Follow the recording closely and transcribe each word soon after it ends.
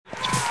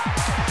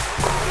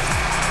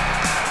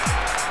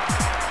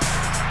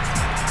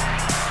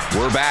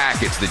We're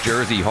back. It's the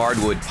Jersey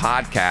Hardwood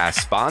podcast,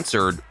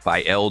 sponsored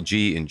by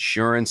LG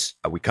Insurance.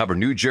 We cover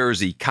New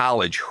Jersey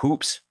college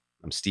hoops.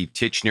 I'm Steve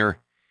Titchener,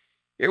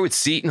 here with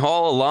Seton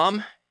Hall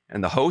alum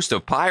and the host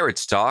of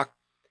Pirates Talk,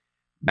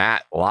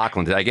 Matt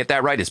Lachlan. Did I get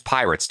that right? It's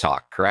Pirates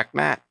Talk, correct,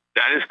 Matt?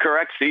 That is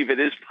correct, Steve. It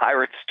is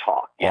Pirates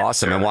Talk. Yes,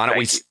 awesome. sir. And why don't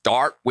we Thank you.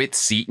 start with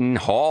Seton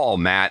Hall,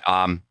 Matt?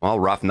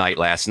 Rough night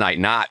last night.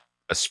 Not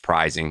a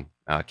surprising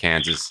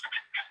Kansas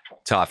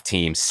tough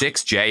team.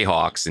 6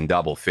 Jayhawks in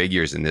double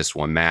figures in this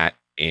one, Matt.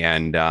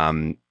 And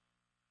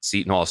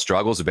Seton Hall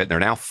struggles a bit. They're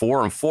now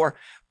 4-4.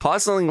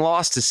 Puzzling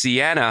loss to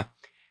Siena.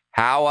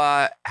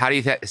 How do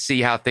you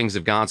see how things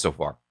have gone so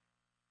far?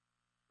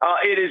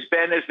 It has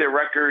been as their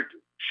record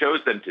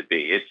shows them to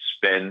be. It's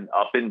been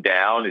up and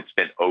down. It's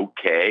been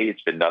okay.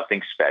 It's been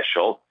nothing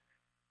special.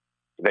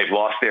 They've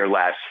lost their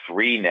last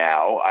 3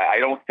 now. I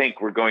don't think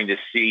we're going to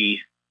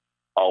see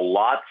a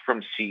lot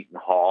from Seton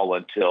Hall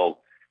until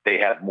they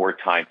have more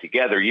time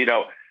together. You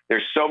know,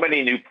 there's so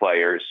many new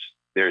players.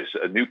 There's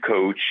a new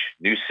coach,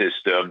 new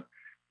system.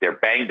 They're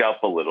banged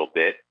up a little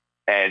bit.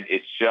 And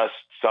it's just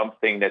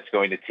something that's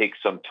going to take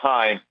some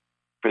time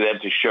for them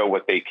to show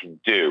what they can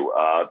do.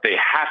 They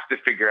have to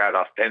figure out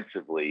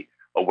offensively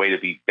a way to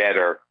be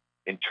better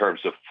in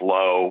terms of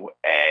flow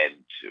and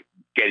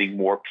getting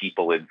more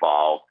people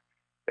involved.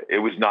 It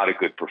was not a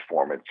good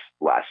performance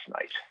last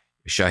night.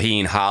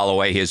 Shaheen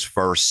Holloway, his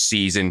first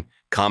season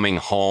coming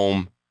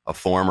home, a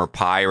former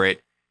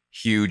Pirate,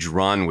 huge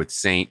run with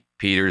St.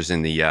 Peter's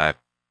in the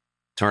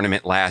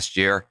tournament last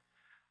year.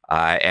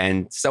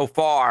 And so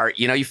far,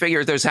 you know, you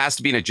figure there has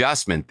to be an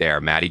adjustment there,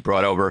 Matt. He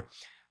brought over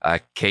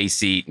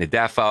Casey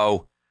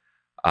Nadefo.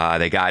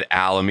 They got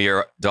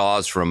Alamir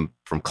Dawes from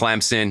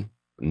Clemson,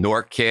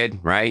 Newark kid,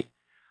 right?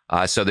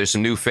 So there's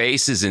some new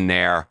faces in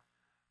there.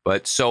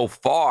 But so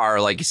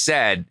far, like you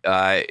said,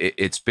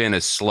 it's been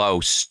a slow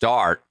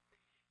start.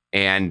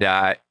 And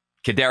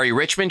Kaderi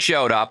Richmond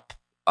showed up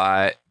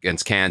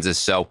against Kansas.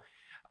 So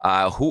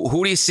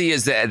who do you see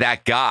as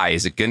that guy?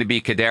 Is it going to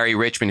be Kaderi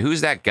Richmond?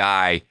 Who's that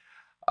guy?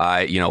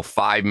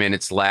 5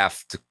 minutes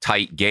left,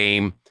 tight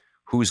game.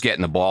 Who's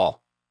getting the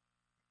ball?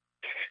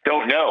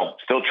 Don't know.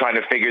 Still trying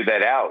to figure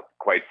that out,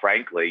 quite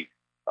frankly.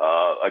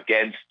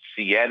 Against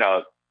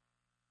Siena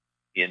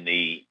in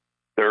the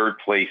third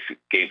place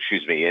game,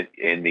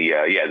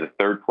 the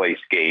third place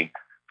game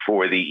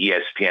for the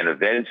ESPN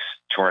Events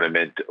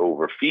tournament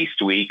over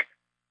Feast Week.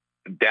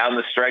 Down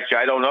the stretch,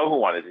 I don't know who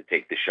wanted to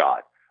take the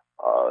shot.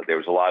 There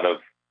was a lot of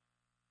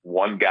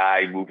one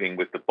guy moving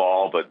with the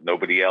ball, but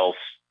nobody else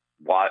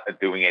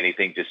doing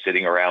anything, just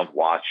sitting around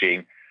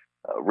watching.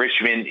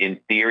 Richmond, in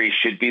theory,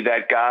 should be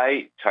that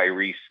guy.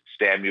 Tyrese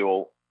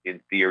Samuel,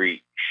 in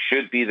theory,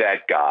 should be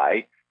that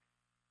guy.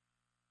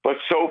 But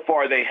so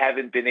far, they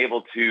haven't been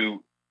able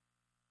to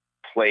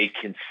play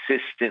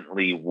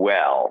consistently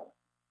well.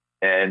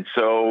 And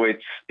so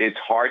it's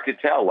hard to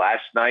tell.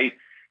 Last night,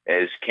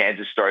 as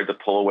Kansas started to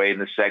pull away in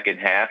the second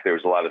half, there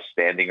was a lot of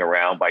standing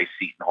around by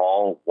Seton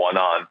Hall,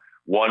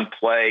 one-on-one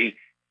play,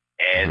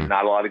 and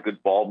not a lot of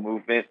good ball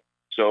movement.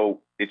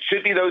 So it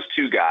should be those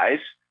two guys.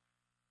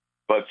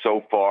 But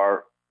so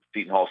far,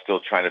 Seton Hall's still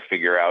trying to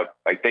figure out,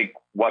 I think,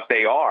 what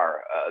they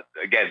are.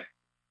 Again,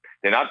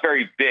 they're not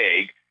very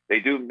big. They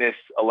do miss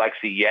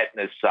Alexi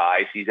Yetna's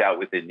size. He's out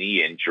with a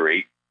knee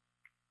injury.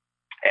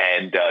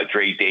 And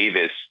Dre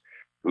Davis,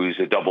 who's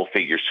a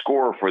double-figure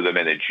scorer for them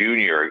and a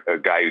junior, a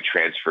guy who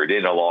transferred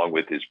in along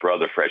with his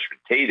brother, freshman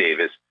Tay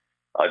Davis,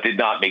 did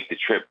not make the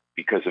trip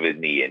because of a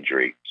knee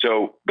injury.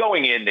 So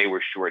going in, they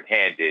were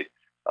shorthanded.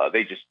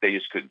 They just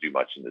couldn't do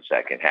much in the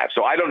second half.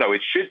 So I don't know.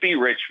 It should be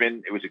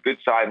Richmond. It was a good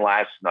sign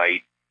last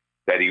night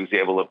that he was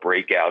able to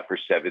break out for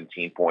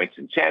 17 points,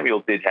 and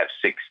Samuel did have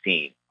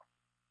 16.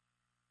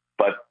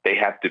 But they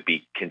have to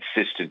be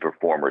consistent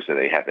performers, and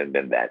they haven't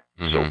been that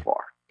so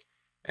far.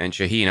 And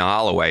Shaheen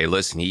Holloway,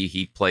 listen,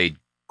 he played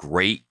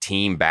great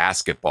team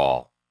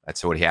basketball.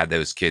 That's what he had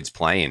those kids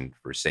playing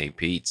for St.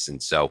 Pete's.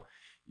 And so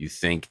you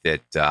think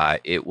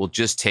that it will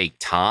just take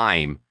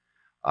time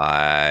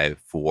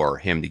for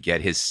him to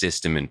get his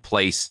system in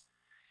place.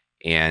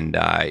 And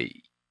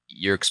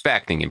you're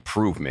expecting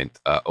improvement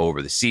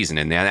over the season.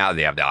 And now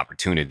they have the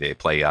opportunity to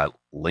play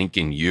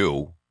Lincoln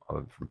U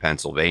from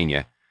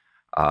Pennsylvania.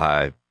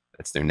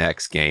 That's their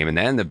next game. And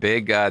then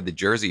the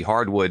Jersey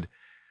Hardwood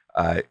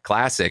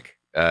Classic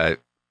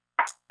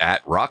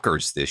at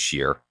Rutgers this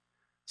year.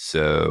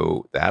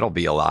 So that'll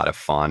be a lot of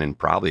fun and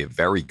probably a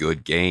very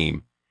good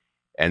game.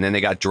 And then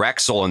they got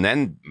Drexel. And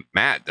then,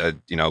 Matt,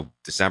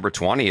 December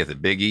 20th, the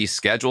Big East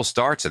schedule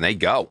starts and they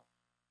go.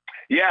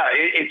 Yeah,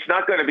 it's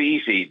not going to be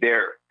easy.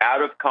 Their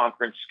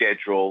out-of-conference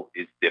schedule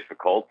is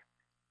difficult.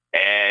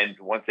 And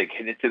once they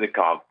get into the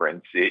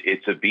conference,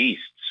 it's a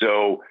beast.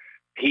 So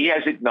he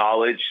has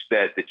acknowledged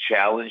that the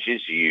challenge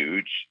is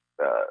huge.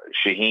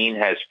 Shaheen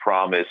has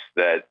promised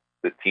that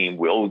the team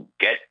will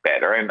get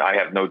better, and I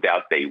have no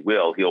doubt they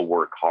will. He'll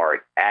work hard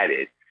at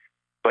it.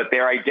 But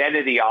their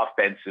identity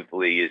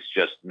offensively is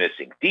just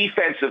missing.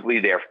 Defensively,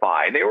 they're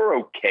fine. They were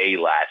okay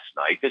last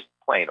night, just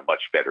playing a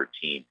much better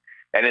team.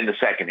 And in the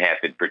second half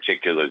in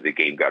particular, the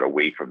game got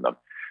away from them.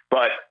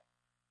 But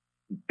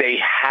they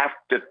have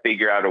to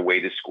figure out a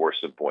way to score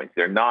some points.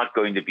 They're not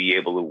going to be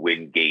able to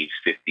win games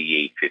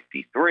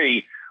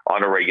 58-53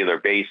 on a regular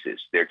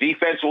basis. Their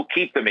defense will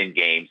keep them in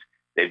games.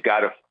 They've got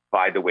to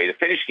find a way to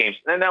finish games.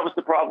 And that was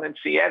the problem in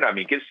Siena. I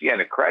mean, give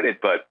Siena credit,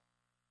 but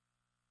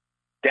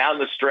down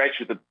the stretch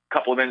with a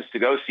couple of minutes to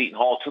go, Seton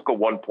Hall took a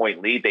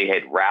 1-point lead. They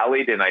had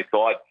rallied, and I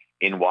thought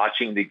in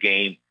watching the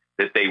game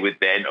that they would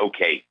then,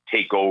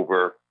 take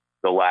over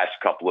the last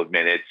couple of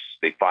minutes.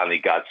 They finally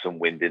got some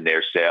wind in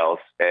their sails,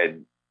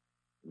 and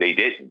they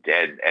didn't.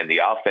 And the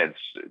offense,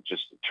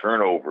 just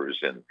turnovers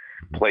and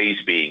plays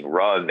being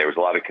run, there was a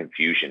lot of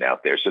confusion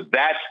out there. So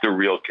that's the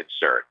real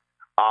concern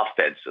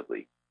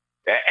offensively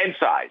and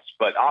size.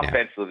 But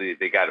offensively,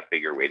 they got to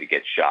figure a way to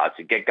get shots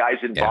and get guys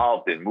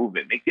involved in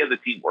movement, make the other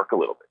team work a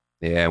little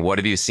bit. Yeah. What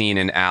have you seen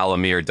in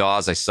Alamir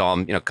Dawes? I saw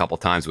him, a couple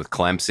times with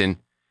Clemson,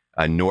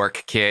 a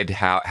Newark kid.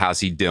 How's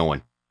he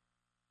doing?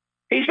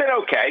 He's been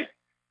okay.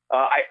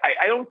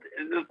 I don't.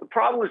 The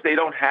problem is they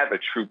don't have a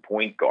true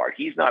point guard.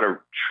 He's not a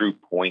true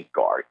point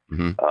guard.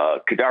 Mm-hmm.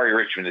 Kadari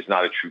Richmond is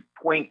not a true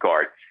point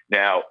guard.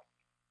 Now,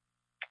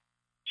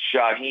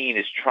 Shaheen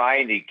is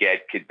trying to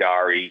get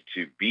Kadari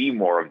to be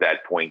more of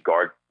that point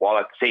guard, while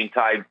at the same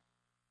time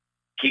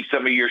keep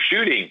some of your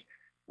shooting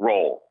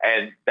role.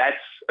 And that's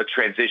a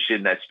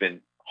transition that's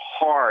been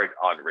hard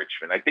on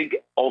Richmond. I think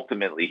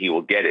ultimately he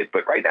will get it,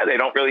 but right now they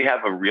don't really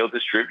have a real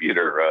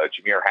distributor.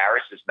 Jameer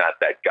Harris is not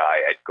that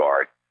guy at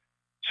guard.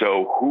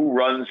 So who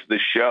runs the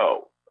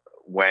show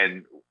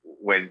when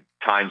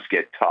times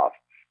get tough?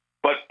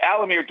 But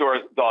Alamir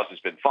Dawes has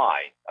been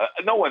fine.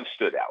 No one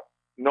stood out.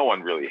 No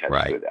one really has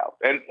stood out.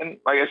 And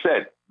like I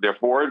said, they're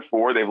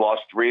 4-4. They've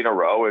lost 3 in a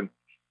row. And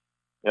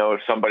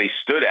if somebody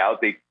stood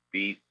out, they'd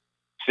be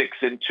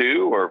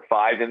 6-2 or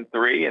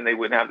 5-3, and they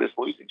wouldn't have this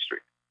losing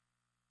streak.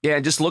 Yeah,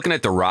 just looking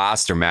at the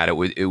roster, Matt,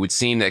 it would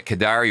seem that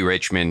Kadari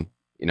Richmond,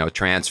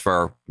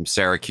 transfer from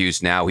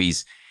Syracuse. Now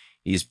he's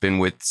been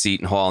with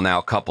Seton Hall now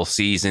a couple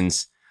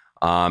seasons.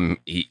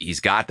 He's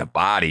got the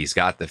body, he's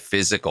got the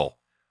physical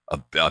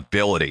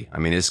ability. I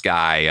mean, this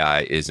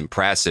guy is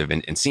impressive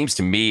and seems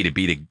to me to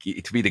be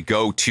the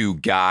go-to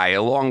guy,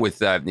 along with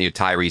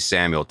Tyrese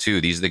Samuel too.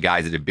 These are the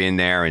guys that have been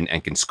there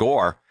and can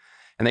score,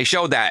 and they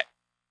showed that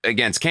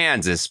against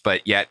Kansas.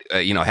 But yet,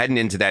 heading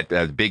into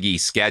that Big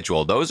East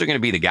schedule, those are going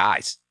to be the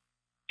guys.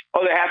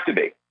 Oh, they have to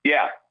be.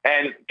 Yeah.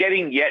 And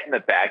getting Yet in the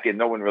back, and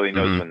no one really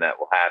knows when that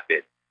will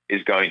happen,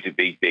 is going to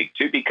be big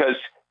too, because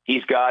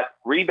he's got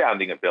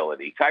rebounding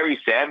ability.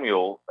 Tyrese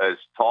Samuel, as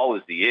tall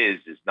as he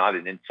is not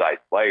an inside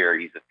player.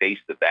 He's a face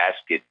the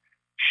basket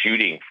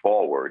shooting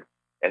forward.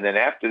 And then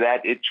after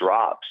that, it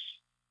drops.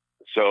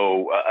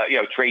 So,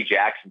 Trey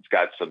Jackson's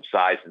got some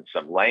size and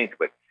some length,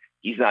 but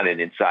he's not an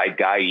inside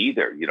guy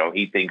either.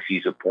 He thinks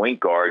he's a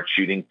point guard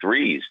shooting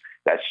threes.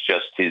 That's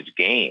just his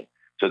game.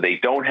 So they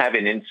don't have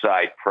an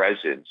inside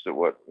presence.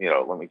 So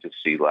let me just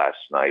see last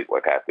night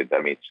what happened.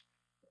 I mean,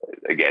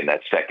 again,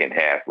 that second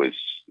half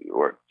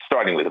or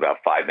starting with about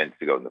 5 minutes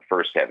to go in the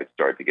first half, it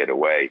started to get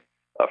away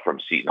from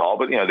Seton Hall.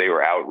 But, they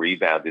were out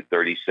rebounded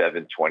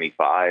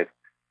 37-25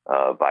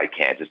 by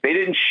Kansas. They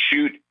didn't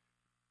shoot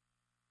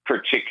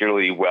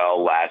particularly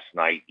well last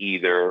night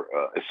either,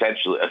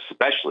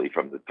 especially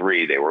from the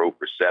three. They were 0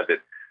 for 7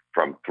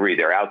 from 3.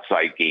 Their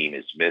outside game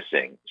is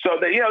missing. So,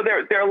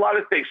 there are a lot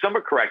of things. Some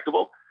are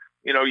correctable.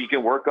 You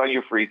can work on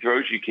your free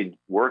throws, you can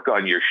work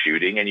on your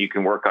shooting, and you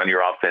can work on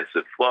your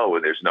offensive flow.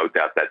 And there's no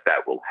doubt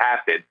that will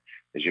happen.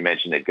 As you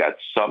mentioned, they've got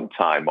some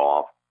time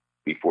off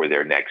before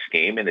their next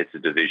game, and it's a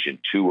Division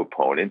II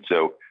opponent.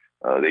 So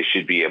they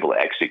should be able to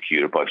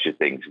execute a bunch of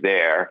things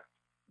there.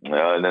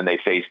 And then they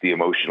face the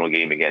emotional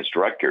game against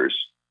Rutgers.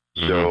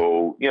 Mm-hmm.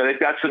 So, they've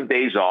got some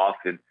days off.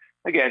 And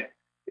again,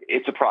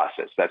 it's a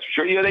process, that's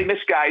for sure. They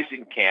missed guys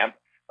in camp.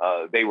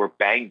 They were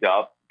banged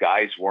up.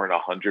 Guys weren't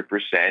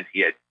 100%.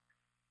 He had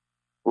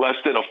less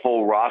than a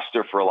full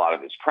roster for a lot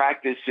of his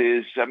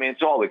practices. I mean,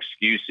 it's all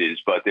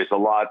excuses, but there's a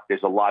lot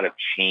of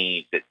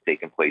change that's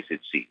taken place at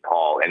Seton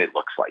Hall, and it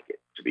looks like it,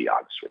 to be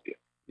honest with you.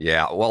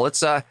 Yeah. Well,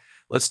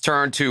 let's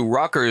turn to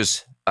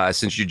Rutgers,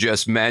 since you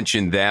just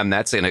mentioned them.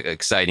 That's an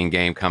exciting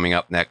game coming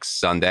up next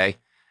Sunday,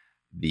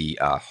 the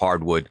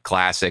Hardwood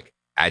Classic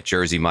at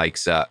Jersey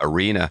Mike's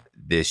Arena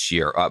this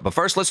year. But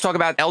first, let's talk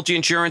about LG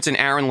Insurance and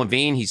Aaron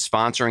Levine. He's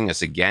sponsoring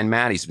us again,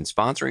 Matt. He's been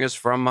sponsoring us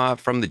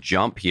from the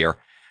jump here.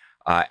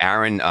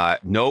 Aaron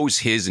knows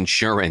his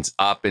insurance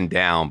up and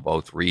down,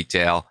 both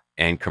retail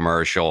and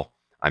commercial.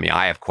 I mean,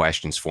 I have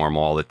questions for him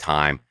all the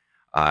time.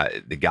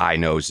 The guy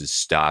knows his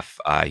stuff.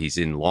 He's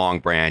in Long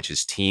Branch.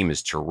 His team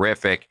is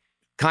terrific.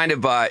 Kind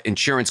of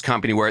insurance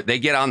company where they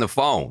get on the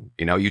phone.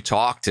 You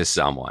talk to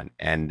someone,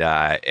 and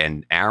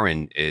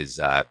Aaron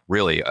is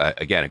really,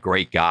 again, a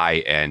great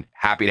guy, and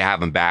happy to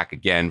have him back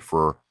again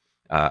for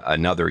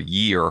another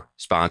year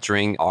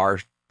sponsoring our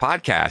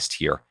podcast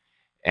here.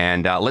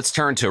 And let's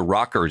turn to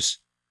Rutgers,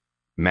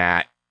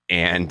 Matt.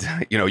 And,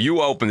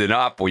 you opened it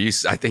up. Well,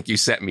 I think you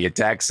sent me a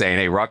text saying,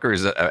 hey,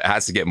 Rutgers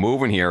has to get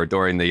moving here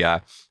during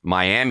the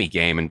Miami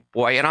game. And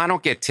boy, I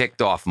don't get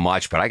ticked off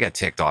much, but I got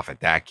ticked off at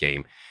that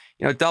game.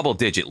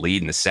 double-digit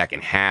lead in the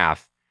second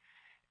half,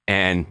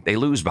 and they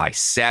lose by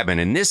 7.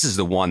 And this is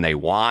the one they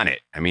wanted.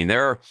 I mean,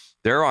 they're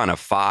on a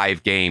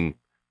 5-game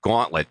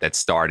gauntlet that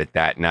started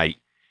that night,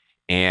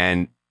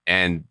 and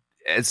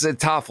it's a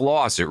tough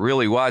loss. It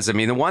really was. I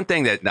mean, the one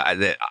thing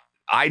that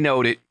I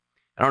noted,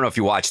 I don't know if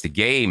you watched the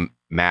game,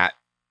 Matt,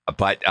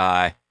 but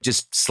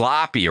just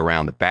sloppy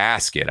around the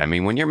basket. I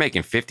mean, when you're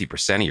making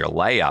 50% of your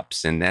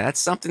layups, and that's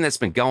something that's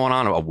been going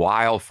on a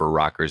while for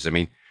Rutgers. I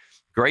mean,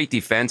 great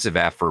defensive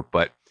effort,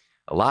 but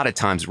a lot of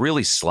times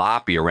really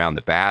sloppy around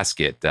the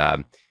basket.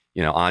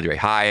 Andre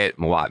Hyatt,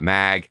 Mawat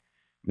Mag,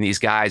 these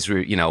guys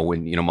were,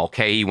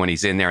 Mulcahy, when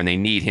he's in there and they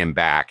need him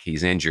back,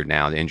 he's injured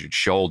now, the injured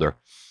shoulder.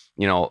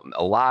 A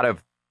lot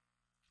of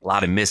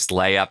missed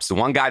layups. The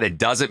one guy that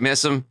doesn't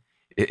miss them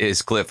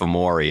is Cliff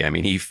Amore. I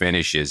mean, he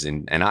finishes,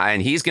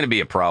 and he's going to be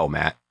a pro,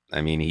 Matt.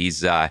 I mean,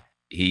 his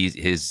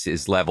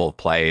level of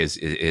play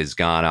is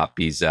gone up.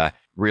 He's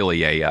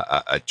really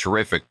a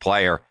terrific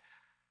player.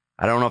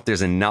 I don't know if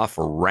there's enough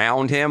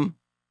around him,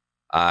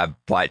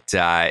 but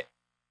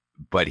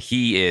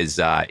he's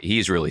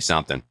really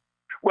something.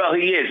 Well,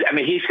 he is. I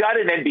mean, he's got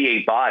an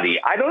NBA body.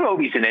 I don't know if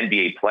he's an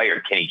NBA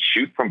player. Can he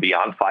shoot from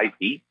beyond 5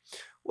 feet?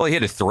 Well, he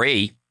hit a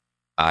 3.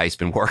 He's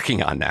been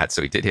working on that,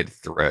 so he did hit a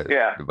 3.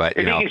 Yeah, but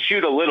he can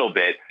shoot a little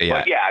bit.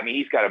 Yeah. But yeah, I mean,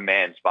 he's got a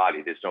man's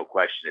body. There's no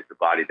question. It's a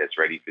body that's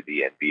ready for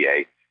the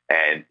NBA.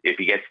 And if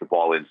he gets the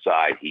ball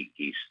inside,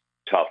 he's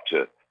tough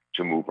to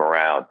move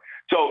around.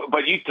 So,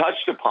 but you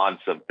touched upon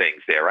some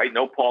things there, right?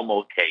 No Paul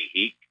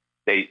Mulcahy.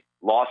 They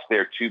lost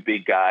their 2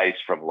 big guys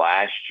from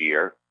last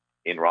year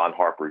in Ron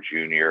Harper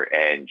Jr.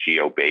 and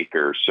Geo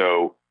Baker.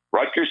 So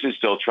Rutgers is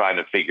still trying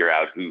to figure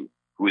out who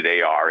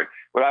they are. And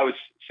what I was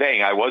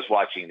saying, I was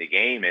watching the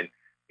game and,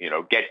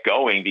 get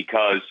going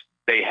because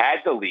they had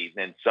the lead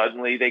and then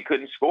suddenly they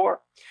couldn't score.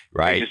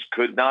 Right. They just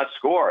could not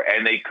score,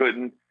 and they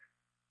couldn't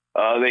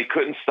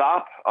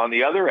stop on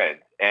the other end.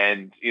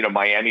 And,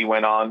 Miami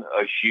went on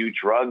a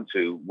huge run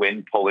to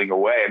win pulling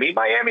away. I mean,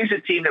 Miami's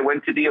a team that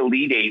went to the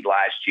Elite 8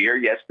 last year.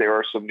 Yes, there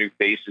are some new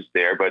faces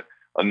there, but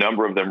a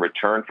number of them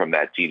returned from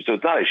that team. So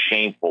it's not a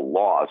shameful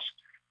loss,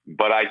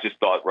 but I just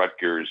thought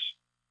Rutgers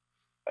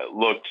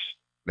looked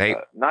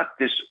not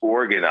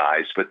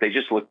disorganized, but they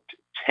just looked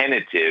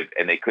tentative,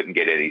 and they couldn't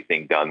get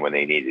anything done when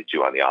they needed to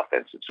on the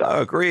offensive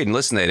side. Agreed. And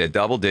listen, they had a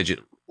double-digit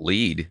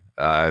lead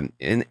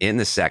in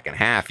the second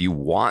half. You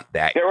want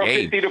that They're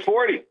game. up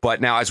 50-40.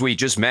 But now, as we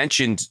just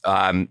mentioned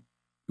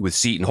with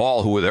Seton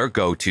Hall, who are their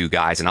go-to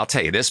guys, and I'll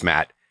tell you this,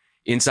 Matt,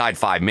 inside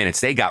 5 minutes,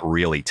 they got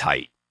really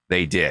tight.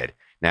 They did.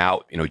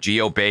 Now,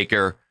 Geo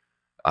Baker,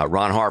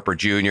 Ron Harper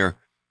Jr.,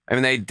 I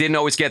mean, they didn't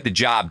always get the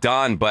job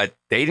done, but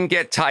they didn't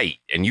get tight,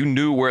 and you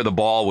knew where the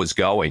ball was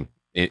going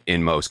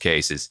in most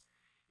cases.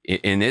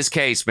 In this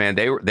case, man,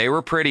 they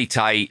were pretty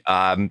tight.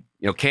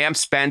 Cam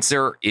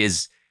Spencer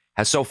has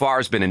so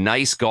far been a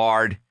nice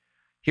guard.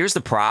 Here's the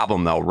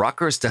problem, though.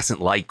 Rutgers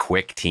doesn't like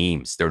quick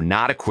teams. They're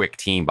not a quick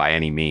team by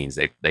any means.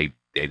 They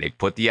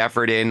put the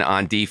effort in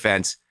on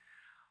defense,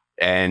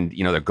 and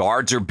their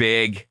guards are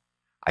big.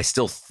 I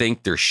still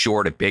think they're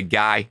short a big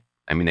guy.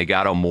 I mean, they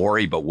got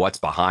Omori, but what's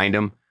behind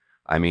him?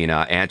 I mean,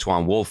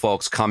 Antoine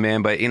Woolfolk's come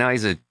in, but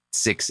he's a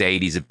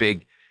 6'8". He's a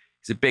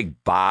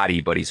big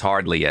body, but he's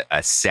hardly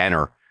a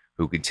center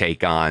who could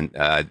take on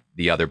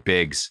the other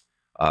bigs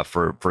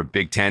for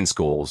Big Ten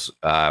schools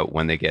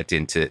when they get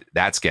into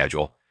that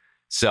schedule.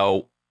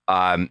 So,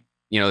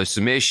 there's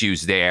some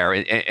issues there.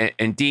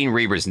 And Dean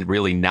Reber's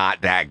really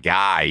not that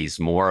guy. He's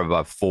more of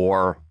a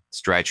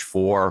stretch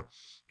 4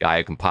 guy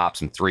who can pop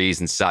some threes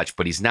and such,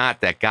 but he's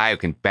not that guy who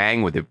can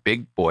bang with the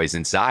big boys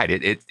inside.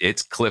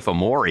 It's Cliff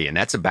Amore, and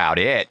that's about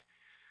it.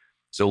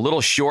 So a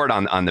little short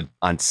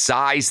on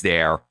size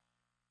there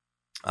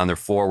on their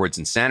forwards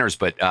and centers,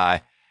 but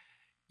they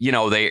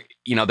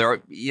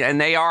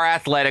are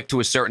athletic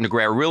to a certain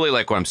degree. I really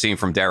like what I'm seeing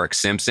from Derek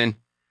Simpson. I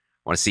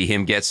want to see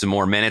him get some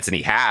more minutes, and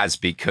he has,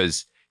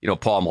 because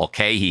Paul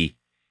Mulcahy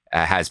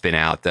has been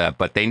out,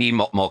 but they need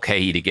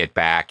Mulcahy to get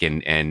back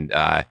and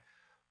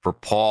for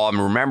Paul. And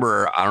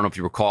remember, I don't know if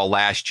you recall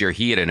last year,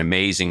 he had an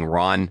amazing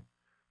run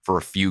for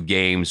a few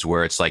games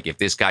where it's like, if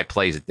this guy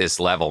plays at this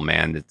level,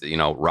 man,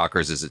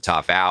 Rutgers is a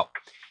tough out.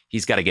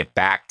 He's got to get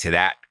back to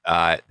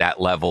that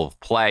level of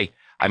play.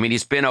 I mean,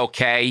 he's been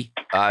okay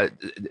at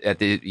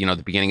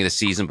the beginning of the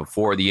season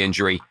before the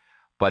injury,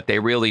 but they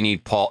really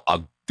need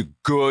the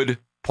good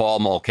Paul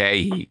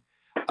Mulcahy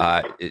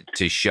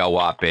to show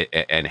up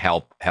and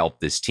help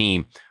this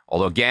team.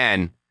 Although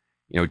again,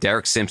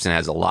 Derek Simpson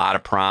has a lot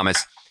of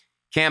promise.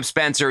 Cam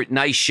Spencer,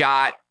 nice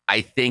shot,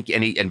 I think,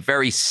 and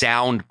very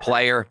sound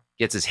player,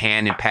 gets his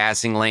hand in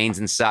passing lanes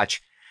and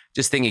such.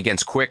 Just think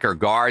against quicker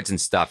guards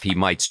and stuff, he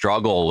might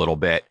struggle a little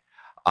bit.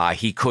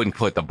 He couldn't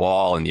put the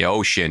ball in the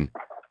ocean,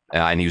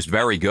 and he was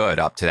very good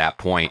up to that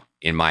point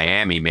in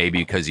Miami, maybe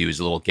because he was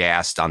a little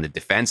gassed on the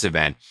defensive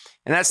end.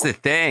 And that's the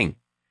thing,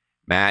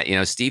 Matt.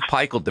 Steve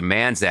Peichel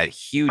demands that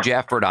huge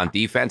effort on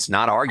defense,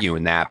 not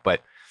arguing that.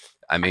 But,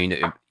 I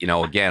mean,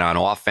 again, on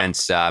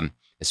offense,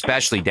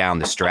 especially down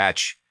the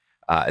stretch,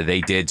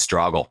 they did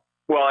struggle.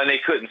 Well, and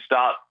they couldn't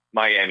stop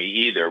Miami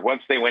either.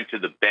 Once they went to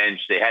the bench,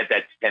 they had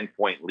that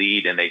 10-point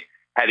lead, and they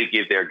had to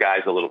give their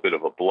guys a little bit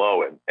of a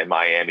blow. And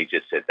Miami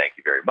just said, thank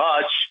you very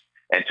much,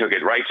 and took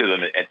it right to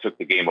them and took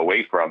the game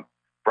away from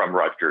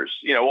Rutgers.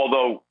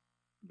 Although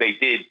they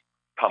did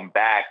come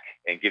back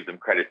and give them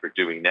credit for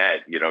doing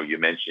that. You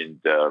mentioned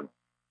the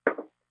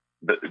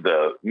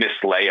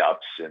missed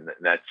layups, and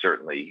that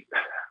certainly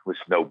was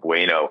no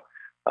bueno.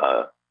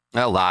 A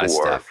lot of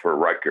stuff for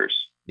Rutgers.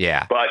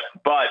 Yeah. But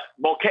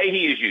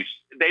Mulcahy is used.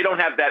 They don't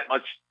have that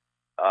much.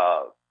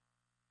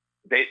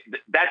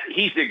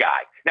 He's the guy.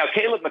 Now,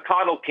 Caleb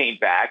McConnell came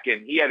back,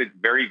 and he had a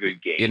very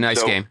good game. He had a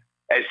nice game.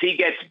 As he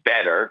gets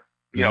better,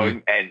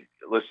 and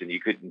listen, you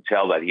couldn't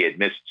tell that he had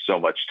missed so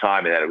much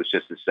time and that it was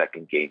just his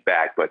second game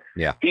back. But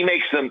he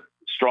makes them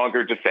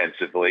stronger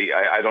defensively.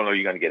 I don't know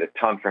you're going to get a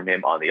ton from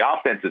him on the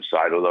offensive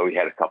side, although he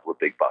had a couple of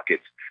big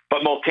buckets.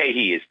 But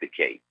Mulcahy is the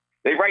key.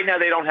 Right now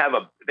they don't have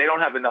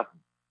enough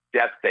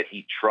depth that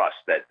he trusts,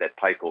 that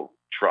Peichel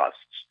trusts.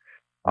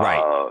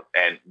 Right.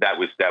 And that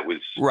was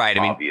right.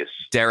 obvious.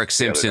 Derek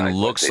Simpson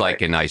looks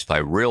like a nice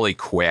player, really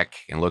quick,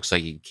 and looks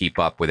like he can keep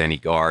up with any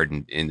guard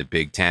in the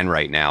Big Ten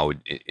right now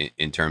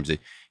in terms of,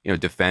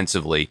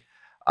 defensively.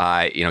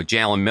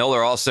 Jalen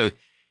Miller also,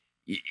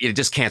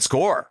 just can't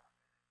score.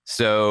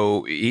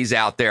 So he's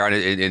out there on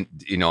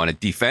a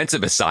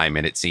defensive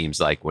assignment, it seems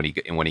like, when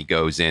he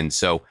goes in.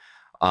 So,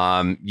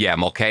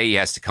 Mulcahy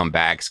has to come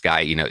back. This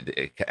guy,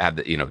 have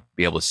the,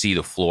 be able to see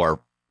the floor,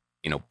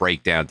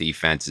 break down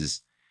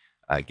defenses,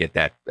 get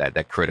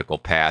that critical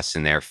pass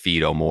in there,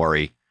 feed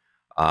Omori.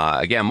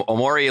 Again,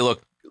 Omori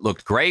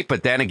looked great,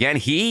 but then again,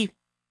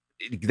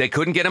 they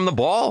couldn't get him the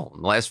ball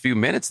in the last few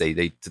minutes.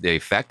 They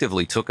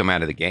effectively took him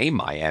out of the game,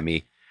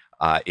 Miami,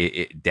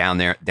 down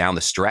the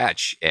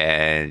stretch,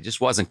 and it just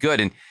wasn't good.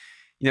 And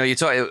you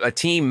talk a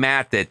team,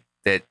 Matt, that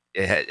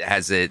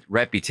has a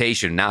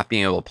reputation of not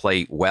being able to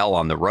play well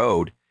on the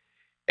road,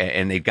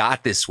 and they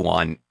got this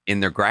one in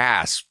their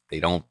grasp. They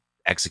don't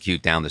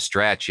execute down the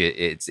stretch.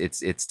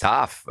 It's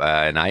tough,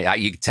 and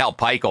you can tell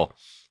Peichel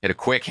had a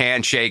quick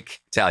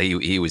handshake. Tell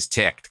he was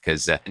ticked,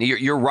 because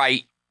you're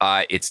right.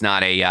 It's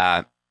not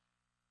a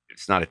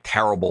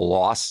terrible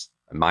loss.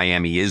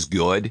 Miami is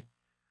good,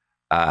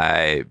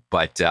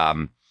 but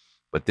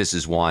this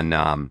is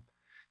one.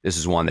 This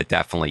is one that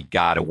definitely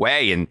got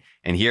away, and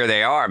here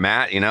they are,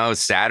 Matt.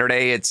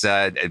 Saturday it's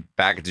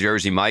back at the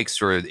Jersey Mike's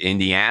for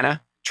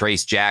Indiana.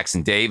 Trace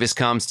Jackson Davis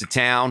comes to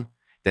town.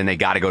 Then they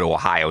got to go to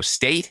Ohio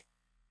State.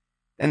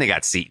 Then they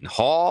got Seton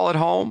Hall at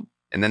home,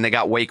 and then they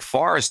got Wake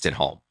Forest at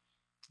home.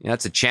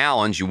 That's a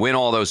challenge. You win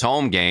all those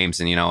home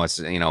games, and it's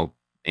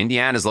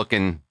Indiana's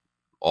looking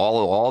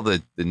all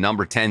the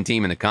number 10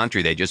 team in the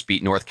country. They just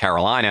beat North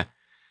Carolina,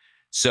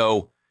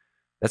 so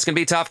that's going to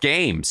be a tough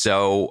game.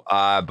 So,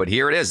 but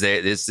here it is.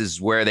 This is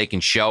where they can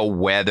show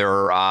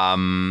whether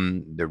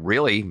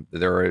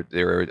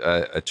they're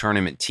a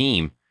tournament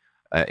team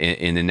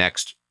in the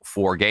next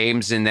 4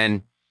 games. And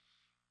then,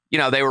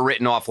 they were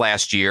written off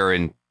last year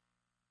and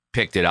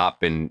picked it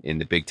up in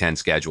the Big Ten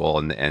schedule,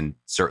 and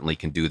certainly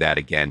can do that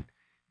again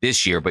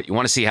this year. But you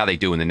want to see how they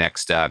do in the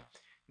next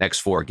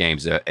 4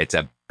 games. It's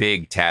a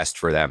big test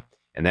for them.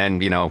 And then,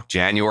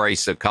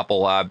 January's a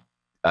couple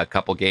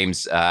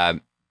games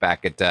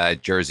back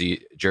at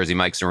Jersey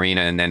Mike's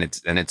Arena, and then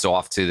it's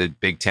off to the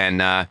Big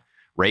Ten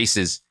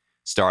races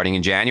starting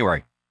in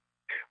January.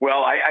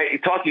 Well, I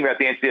talking about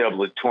the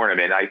NCAA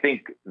tournament, I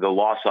think the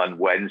loss on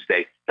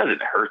Wednesday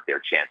doesn't hurt their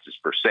chances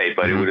per se,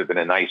 but it would have been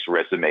a nice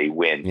resume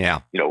win.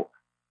 Yeah,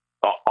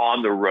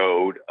 on the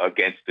road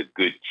against a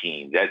good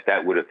team,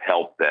 that would have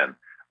helped them.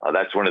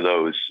 That's one of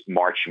those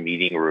March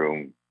meeting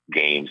room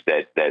games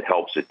that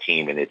helps a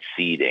team in its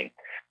seeding.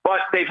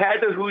 But they've had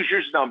the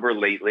Hoosiers number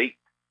lately.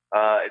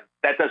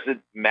 That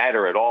doesn't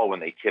matter at all when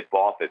they tip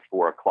off at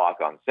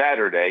 4:00 on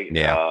Saturday.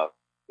 Yeah.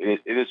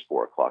 It is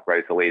 4:00, right?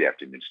 It's a late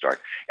afternoon start.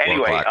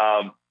 Anyway,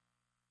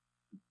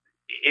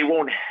 it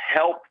won't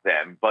help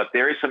them, but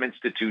there is some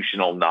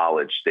institutional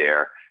knowledge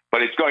there.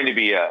 But it's going to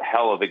be a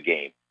hell of a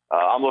game.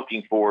 I'm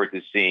looking forward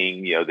to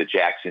seeing, the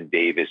Jackson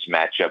Davis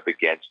matchup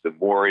against the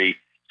Morey.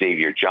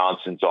 Xavier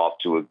Johnson's off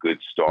to a good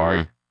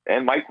start.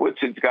 And Mike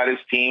Woodson's got his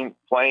team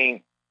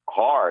playing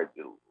hard.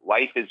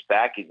 Life is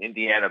back in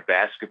Indiana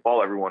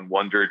basketball. Everyone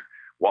wondered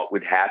what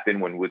would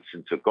happen when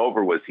Woodson took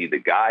over. Was he the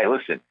guy?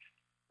 Listen,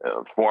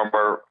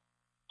 former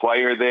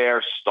player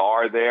there,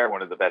 star there,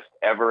 one of the best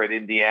ever at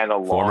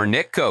Indiana. Former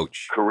Knick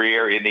coach.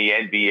 Career in the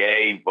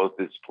NBA, both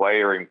as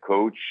player and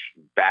coach,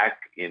 back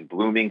in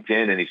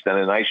Bloomington, and he's done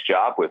a nice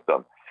job with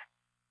them.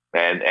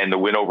 And the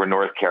win over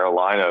North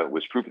Carolina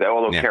was proof of that,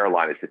 although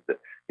Carolina's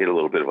hit a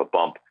little bit of a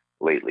bump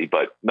lately.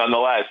 But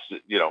nonetheless,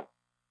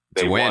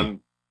 they won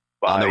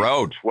by on the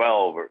road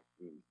 12.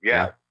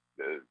 It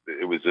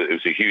was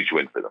a huge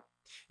win for them.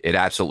 It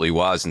absolutely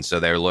was. And so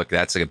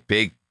that's a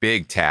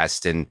big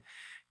test. And,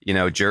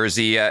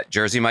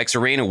 Jersey Mike's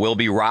Arena will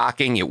be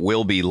rocking. It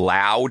will be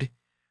loud.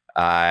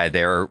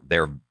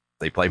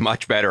 They play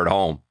much better at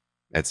home.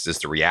 That's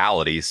just a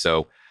reality.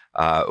 So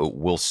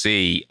we'll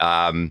see.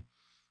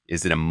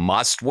 Is it a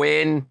must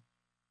win?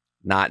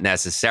 Not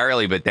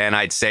necessarily, but then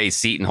I'd say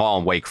Seton Hall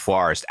and Wake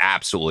Forest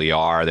absolutely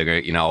are. They're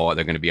going to,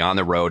 they're going to be on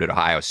the road at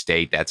Ohio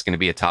State. That's going to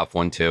be a tough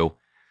one too.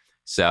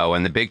 So,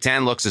 and the Big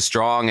Ten looks as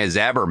strong as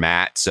ever,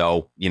 Matt.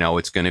 So,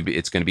 it's going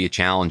to be a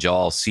challenge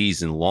all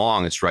season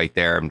long. It's right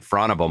there in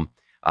front of them.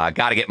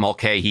 Got to get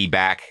Mulcahy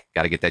back.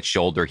 Got to get that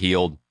shoulder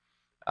healed.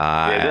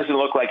 It doesn't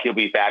look like he'll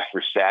be back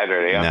for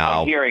Saturday.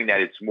 I'm hearing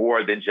that it's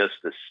more than just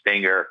a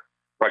stinger.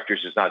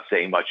 Rutgers is not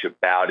saying much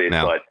about it,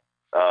 but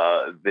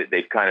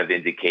they've kind of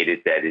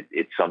indicated that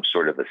it's some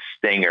sort of a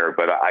stinger.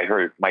 But I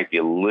heard it might be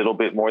a little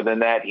bit more than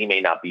that. He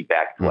may not be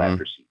back till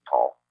after Seton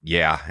Hall.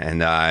 Yeah,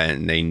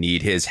 and they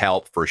need his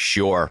help for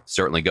sure.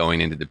 Certainly going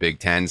into the Big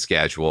Ten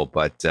schedule,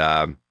 but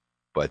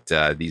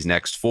these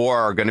next four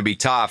are going to be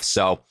tough.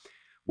 So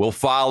we'll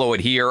follow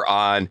it here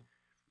on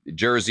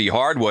Jersey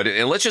Hardwood,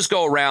 and let's just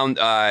go around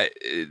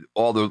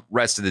all the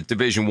rest of the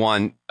Division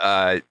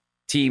I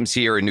teams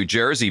here in New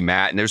Jersey,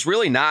 Matt. And there's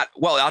really not.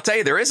 Well, I'll tell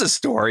you, there is a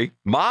story.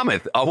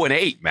 Monmouth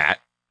 0-8, Matt.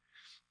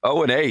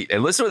 0-8,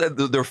 and listen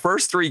to their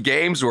first three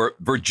games were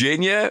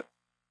Virginia,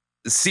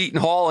 Seton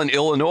Hall, and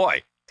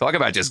Illinois. Talk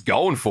about just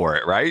going for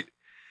it, right?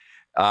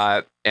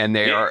 And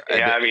they are.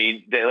 Yeah, I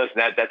mean,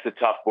 listen, that's a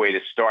tough way to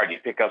start. You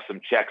pick up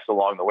some checks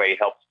along the way,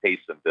 helps pay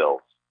some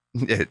bills.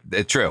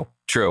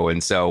 True.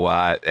 And so,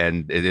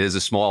 and it is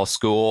a small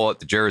school at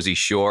the Jersey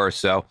Shore.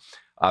 So,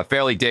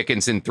 Fairleigh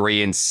Dickinson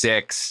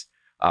 3-6,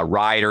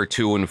 Ryder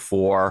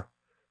 2-4.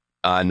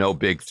 No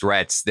big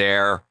threats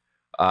there.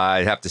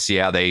 I have to see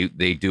how they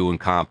do in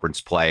conference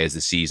play as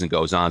the season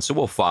goes on. So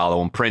we'll follow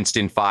them.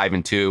 Princeton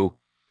 5-2.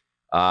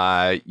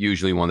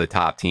 Usually one of the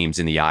top teams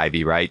in the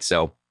Ivy, right?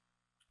 So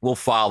we'll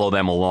follow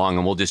them along,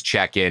 and we'll just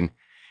check in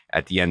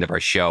at the end of our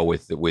show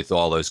with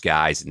all those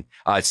guys. And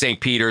St.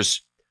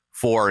 Peter's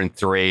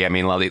 4-3. I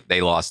mean,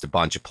 they lost a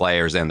bunch of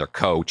players and their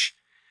coach,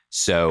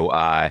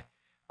 so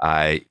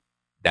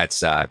that's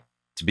to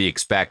be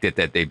expected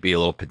that they'd be a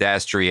little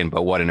pedestrian.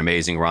 But what an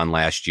amazing run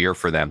last year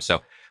for them.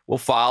 So we'll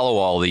follow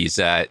all these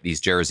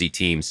Jersey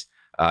teams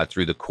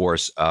through the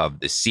course of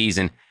the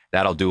season.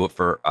 That'll do it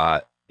for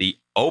the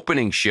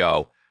opening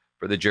show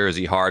for the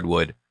Jersey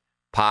Hardwood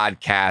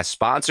podcast,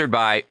 sponsored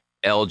by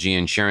LG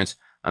Insurance.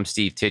 I'm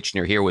Steve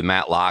Titchener here with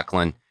Matt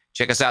Lachlan.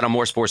 Check us out on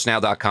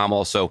moresportsnow.com.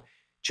 Also,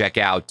 check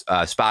out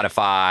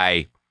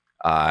Spotify,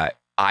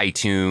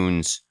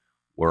 iTunes.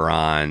 We're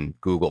on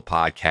Google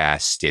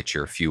Podcasts,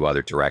 Stitcher, a few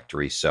other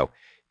directories. So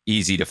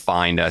easy to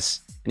find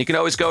us. And you can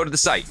always go to the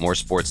site,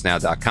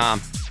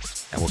 moresportsnow.com.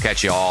 And we'll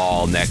catch you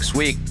all next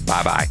week.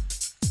 Bye-bye.